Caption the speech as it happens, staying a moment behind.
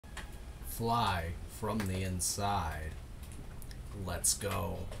fly from the inside. Let's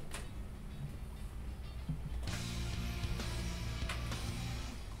go.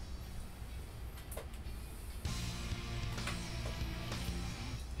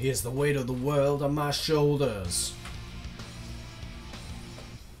 Here's the weight of the world on my shoulders.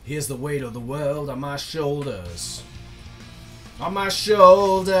 Here's the weight of the world on my shoulders. On my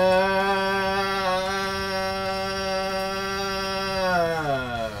shoulders.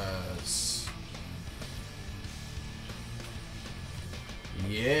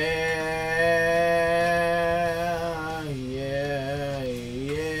 Yeah, yeah,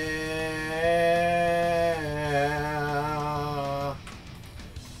 yeah.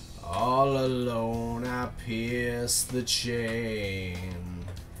 All alone I pierce the chain,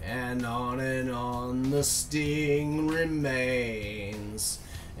 and on the sting remains,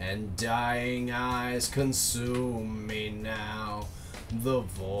 and dying eyes consume me now. The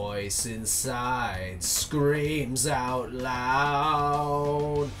voice inside screams out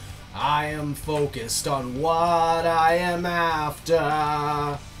loud. I am focused on what I am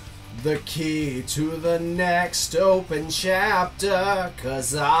after, the key to the next open chapter,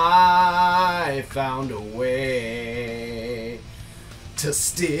 'cause I found a way to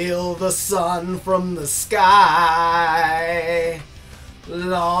steal the sun from the sky.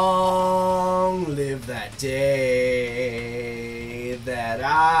 Long live that day that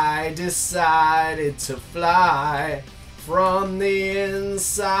I decided to fly from the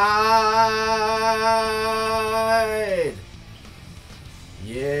inside.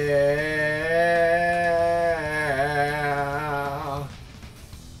 Yeah.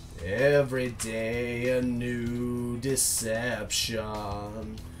 Every day a new deception.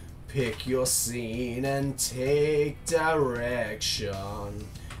 Pick your scene and take direction.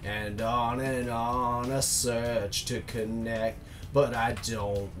 And on a search to connect. But I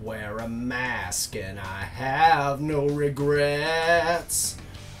don't wear a mask and I have no regrets.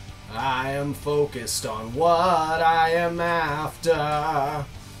 I am focused on what I am after,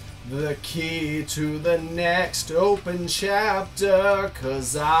 the key to the next open chapter,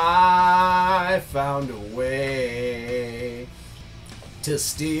 'cause I found a way to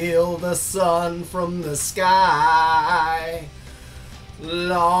steal the sun from the sky.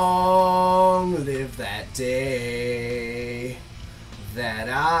 Long live that day that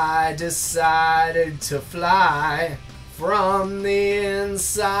I decided to fly from the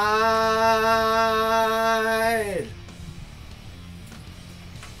inside.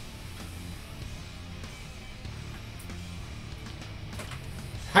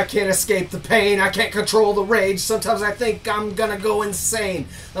 I can't escape the pain, I can't control the rage. Sometimes I think I'm gonna go insane.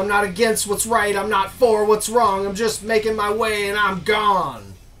 I'm not against what's right, I'm not for what's wrong. I'm just making my way and I'm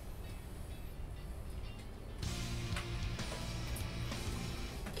gone.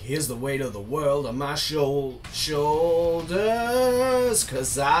 Here's the weight of the world on my shoulders,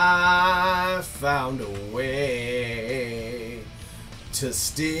 'cause I found a way to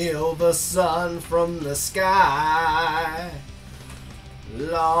steal the sun from the sky.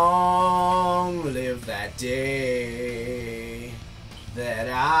 Long live that day that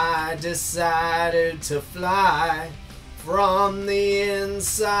I decided to fly from the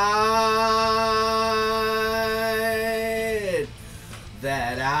inside.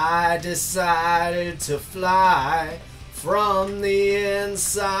 That I decided to fly from the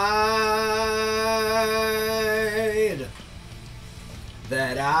inside.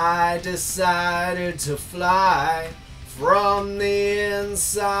 That I decided to fly from the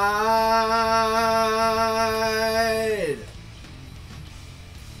inside.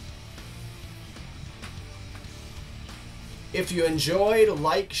 If you enjoyed,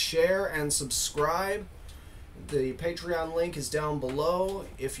 like, share, and subscribe. The Patreon link is down below.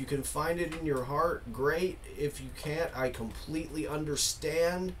 If you can find it in your heart, great. If you can't, I completely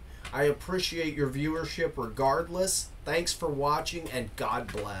understand. I appreciate your viewership regardless. Thanks for watching, and God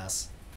bless.